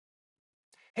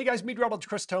Hey guys, meteorologist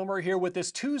Chris Tomer here with this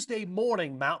Tuesday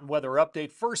morning mountain weather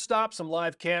update. First stop, some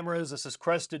live cameras. This is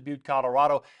Crested Butte,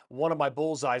 Colorado, one of my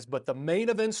bullseyes, but the main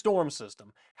event storm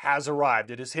system has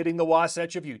arrived. It is hitting the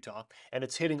Wasatch of Utah, and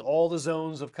it's hitting all the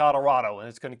zones of Colorado, and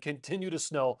it's going to continue to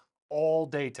snow all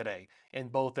day today in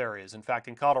both areas. In fact,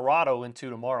 in Colorado into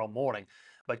tomorrow morning.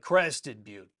 But Crested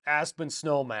Butte, Aspen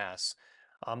Snowmass,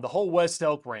 the whole West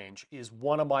Elk Range is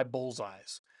one of my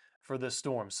bullseyes for this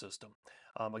storm system.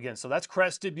 Again, so that's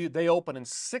Crested Butte. They open in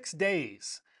 6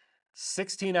 days,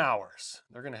 16 hours.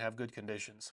 They're going to have good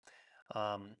conditions.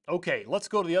 Okay, let's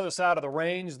go to the other side of the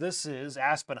range. This is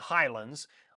Aspen Highlands.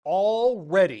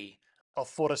 Already a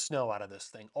foot of snow out of this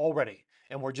thing, already.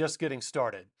 And we're just getting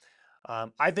started.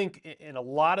 I think in a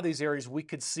lot of these areas, we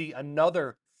could see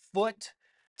another foot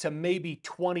to maybe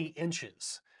 20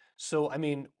 inches. So, I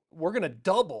mean, we're going to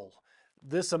double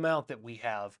this amount that we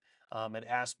have at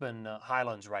Aspen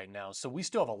Highlands right now. So we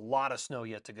still have a lot of snow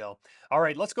yet to go. All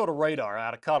right, let's go to radar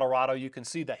out of Colorado. You can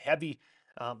see the heavy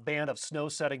band of snow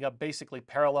setting up, basically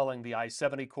paralleling the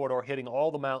I-70 corridor, hitting all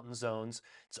the mountain zones.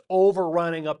 It's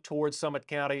overrunning up towards Summit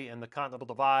County and the Continental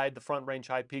Divide, the Front Range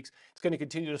High Peaks. It's going to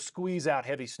continue to squeeze out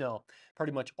heavy snow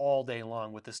pretty much all day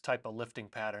long with this type of lifting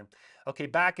pattern. Okay,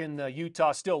 back in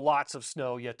Utah, still lots of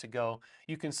snow yet to go.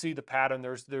 You can see the pattern.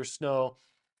 There's snow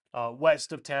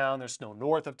west of town, there's snow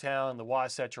north of town. The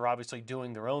Wasatch are obviously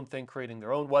doing their own thing, creating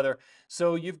their own weather.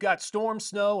 So you've got storm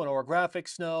snow and orographic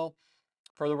snow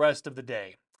for the rest of the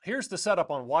day. Here's the setup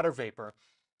on water vapor.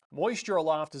 Moisture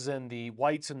aloft is in the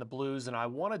whites and the blues, and I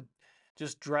want to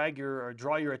just draw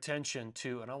your attention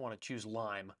to, and I want to choose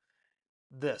lime,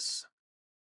 this.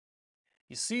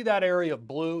 You see that area of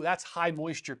blue? That's high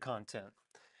moisture content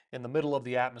in the middle of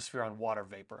the atmosphere on water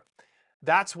vapor.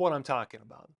 That's what I'm talking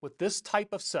about. With this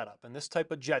type of setup and this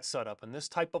type of jet setup and this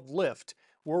type of lift,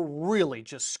 we're really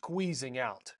just squeezing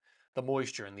out the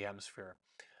moisture in the atmosphere.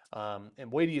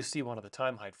 And wait till you see one of the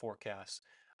time height forecasts.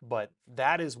 But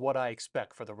that is what I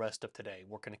expect for the rest of today.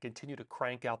 We're going to continue to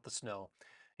crank out the snow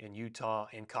in Utah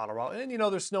and Colorado. And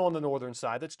there's snow on the northern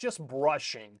side that's just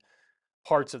brushing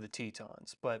parts of the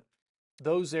Tetons. But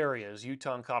those areas,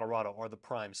 Utah and Colorado, are the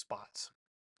prime spots.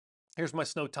 Here's my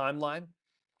snow timeline.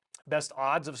 Best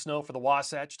odds of snow for the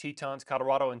Wasatch, Tetons,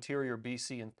 Colorado, interior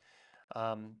BC,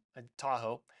 and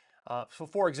Tahoe. So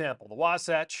for example, the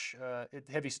Wasatch,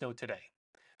 heavy snow today.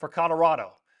 For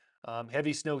Colorado,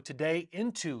 heavy snow today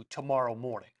into tomorrow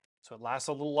morning. So it lasts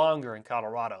a little longer in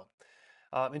Colorado.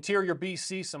 Interior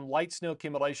BC, some light snow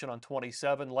accumulation on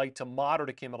 27, light to moderate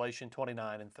accumulation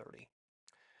 29 and 30.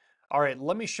 All right,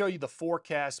 let me show you the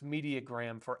forecast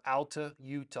mediagram for Alta,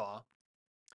 Utah.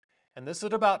 And this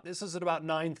is at about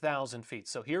 9,000 feet.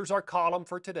 So here's our column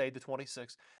for today, the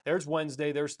 26th. There's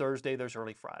Wednesday, there's Thursday, there's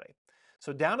early Friday.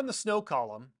 So down in the snow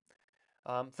column,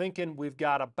 I'm thinking we've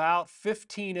got about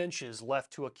 15 inches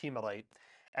left to accumulate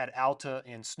at Alta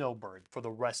and Snowbird for the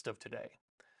rest of today.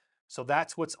 So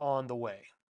that's what's on the way.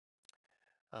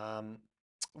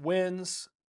 Winds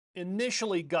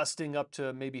initially gusting up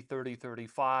to maybe 30,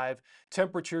 35.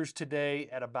 Temperatures today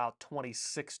at about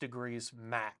 26 degrees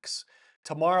max.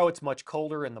 Tomorrow it's much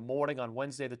colder in the morning. On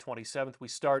Wednesday the 27th, we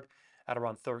start at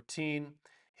around 13,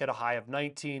 hit a high of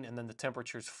 19, and then the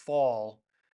temperatures fall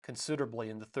considerably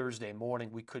into Thursday morning.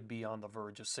 We could be on the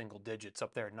verge of single digits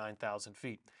up there at 9,000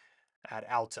 feet at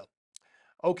Alta.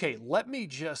 Okay, let me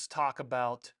just talk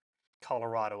about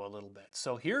Colorado a little bit.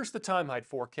 So here's the time height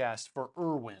forecast for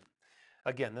Irwin.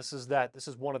 Again, this is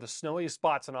one of the snowiest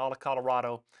spots in all of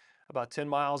Colorado, about 10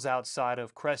 miles outside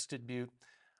of Crested Butte,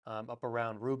 up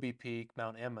around Ruby Peak,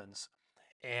 Mount Emmons.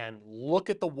 And look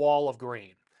at the wall of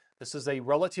green. This is a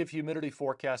relative humidity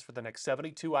forecast for the next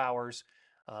 72 hours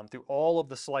through all of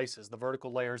the slices, the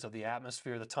vertical layers of the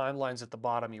atmosphere, the timelines at the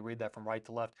bottom. You read that from right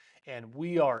to left. And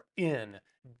we are in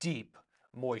deep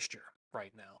moisture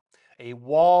right now. A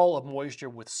wall of moisture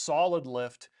with solid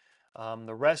lift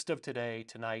the rest of today,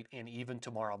 tonight, and even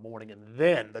tomorrow morning. And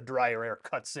then the drier air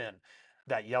cuts in.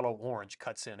 That yellow-orange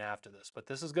cuts in after this. But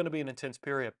this is going to be an intense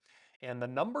period. And the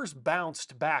numbers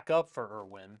bounced back up for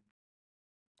Irwin.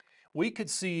 We could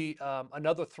see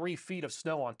another 3 feet of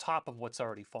snow on top of what's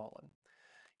already fallen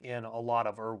in a lot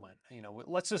of Irwin.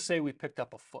 Let's just say we picked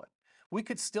up a foot. We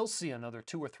could still see another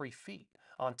 2 or 3 feet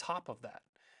on top of that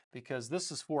because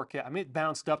this is forecast. I mean, it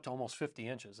bounced up to almost 50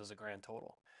 inches as a grand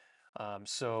total.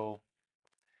 So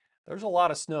there's a lot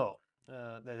of snow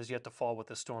that is yet to fall with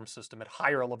this storm system at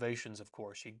higher elevations, of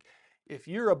course. If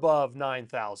you're above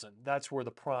 9,000, that's where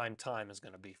the prime time is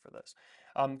going to be for this.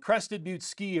 Crested Butte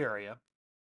ski area.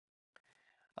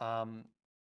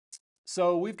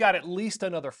 So we've got at least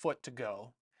another foot to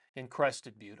go. in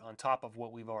Crested Butte on top of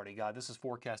what we've already got. This is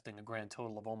forecasting a grand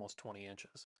total of almost 20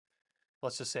 inches.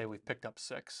 Let's just say we've picked up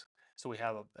 6, so we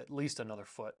have at least another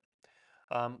foot.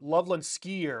 Loveland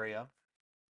ski area,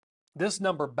 this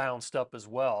number bounced up as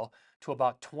well to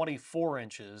about 24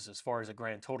 inches as far as a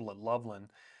grand total at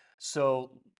Loveland.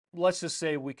 So let's just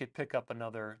say we could pick up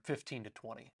another 15 to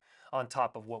 20 on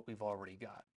top of what we've already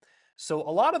got. So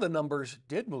a lot of the numbers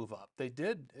did move up. They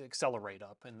did accelerate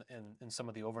up in some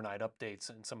of the overnight updates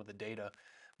and some of the data.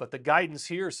 But the guidance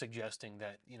here is suggesting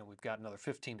that, we've got another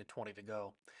 15 to 20 to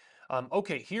go.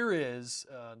 Okay, here is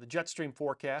the jet stream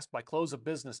forecast by close of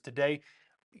business today.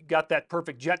 You got that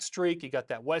perfect jet streak, you got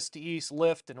that west to east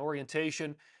lift and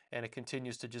orientation, and it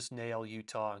continues to just nail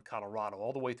Utah and Colorado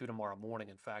all the way through tomorrow morning,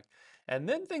 in fact. And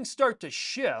then things start to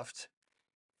shift.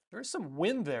 There's some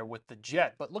wind there with the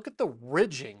jet, but look at the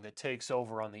ridging that takes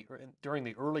over during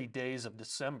the early days of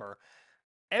December.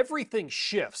 Everything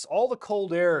shifts. All the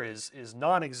cold air is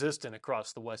non-existent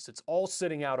across the west. It's all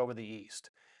sitting out over the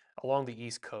east, along the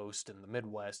east coast and the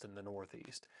Midwest and the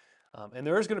Northeast. And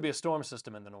there is going to be a storm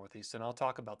system in the Northeast, and I'll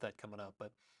talk about that coming up.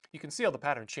 But you can see how the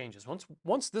pattern changes.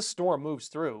 Once this storm moves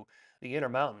through the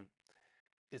Intermountain,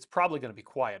 it's probably going to be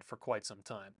quiet for quite some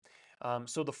time.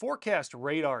 So the forecast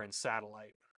radar and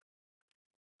satellite.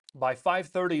 By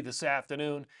 5:30 this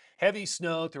afternoon, heavy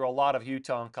snow through a lot of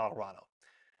Utah and Colorado.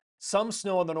 Some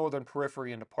snow on the northern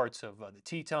periphery into parts of the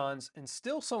Tetons, and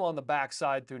still some on the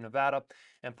backside through Nevada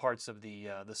and parts of the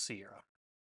Sierra.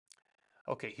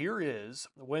 Okay, here is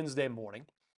Wednesday morning.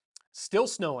 Still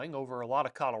snowing over a lot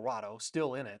of Colorado,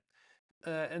 still in it.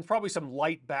 And probably some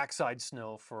light backside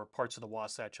snow for parts of the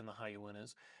Wasatch and the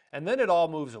Hyawinas. And then it all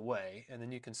moves away, and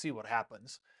then you can see what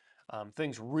happens.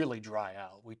 Things really dry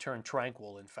out. We turn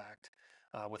tranquil, in fact,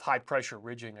 with high pressure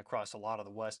ridging across a lot of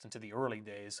the west into the early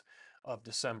days of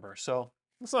December. So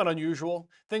it's not unusual.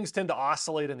 Things tend to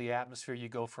oscillate in the atmosphere. You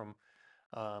go from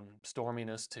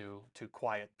storminess to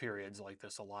quiet periods like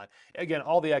this a lot. Again,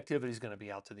 all the activity is going to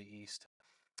be out to the east.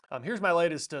 Here's my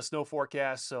latest snow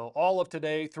forecast. So all of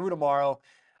today through tomorrow,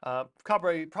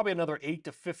 probably another 8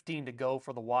 to 15 to go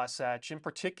for the Wasatch. In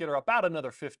particular, about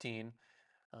another 15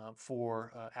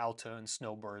 for Alta and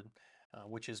Snowbird,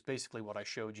 which is basically what I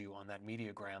showed you on that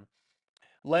meteogram.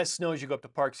 Less snow as you go up to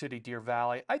Park City, Deer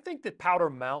Valley. I think that Powder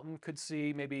Mountain could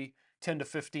see maybe 10 to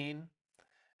 15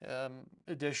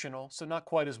 additional. So not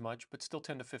quite as much, but still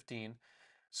 10 to 15.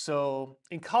 So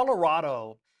in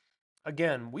Colorado,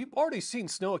 again, we've already seen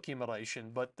snow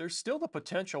accumulation, but there's still the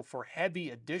potential for heavy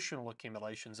additional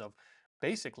accumulations of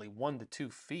basically 1 to 2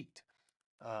 feet,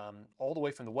 all the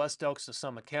way from the West Elks to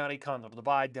Summit County, Continental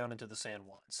Divide, down into the San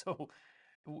Juan. So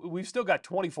we've still got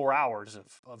 24 hours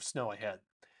of snow ahead.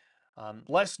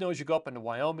 Less snow as you go up into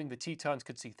Wyoming. The Tetons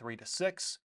could see 3 to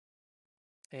 6,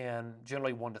 and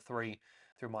generally 1 to 3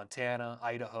 through Montana,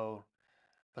 Idaho,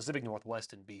 Pacific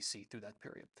Northwest, and BC through that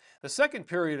period. The second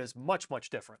period is much,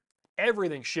 much different.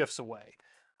 Everything shifts away.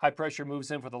 High pressure moves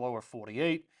in for the lower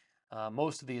 48.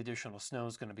 Most of the additional snow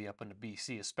is going to be up into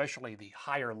BC, especially the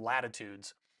higher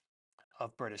latitudes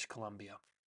of British Columbia.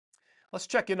 Let's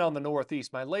check in on the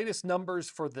Northeast. My latest numbers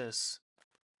for this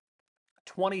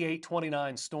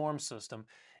 28-29 storm system.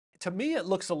 To me, it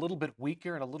looks a little bit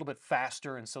weaker and a little bit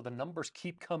faster, and so the numbers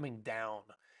keep coming down.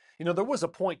 There was a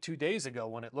point 2 days ago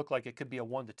when it looked like it could be a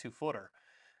 1 to 2 footer.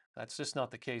 That's just not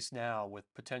the case now,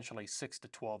 with potentially 6 to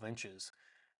 12 inches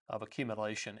of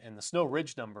accumulation. And the snow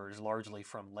ridge number is largely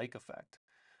from lake effect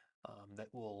that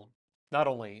will not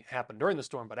only happen during the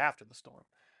storm, but after the storm.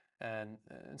 And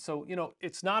so,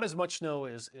 it's not as much snow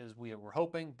as we were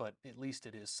hoping, but at least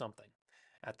it is something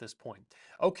at this point.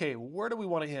 Okay, where do we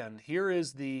want to end? Here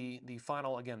is the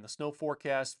final, again, the snow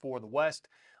forecast for the west,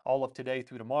 all of today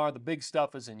through tomorrow. The big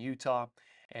stuff is in Utah,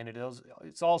 and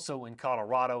it's also in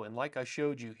Colorado. And like I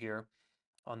showed you here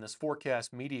on this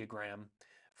forecast meteogram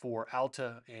for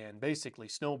Alta and basically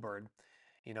Snowbird,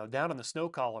 down in the snow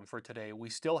column for today, we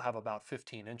still have about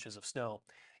 15 inches of snow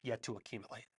yet to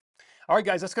accumulate. All right,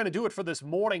 guys, that's going to do it for this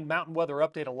morning mountain weather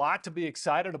update. A lot to be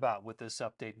excited about with this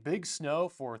update. Big snow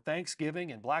for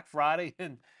Thanksgiving and Black Friday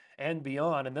and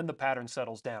beyond, and then the pattern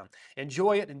settles down.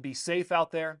 Enjoy it and be safe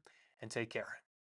out there, and take care.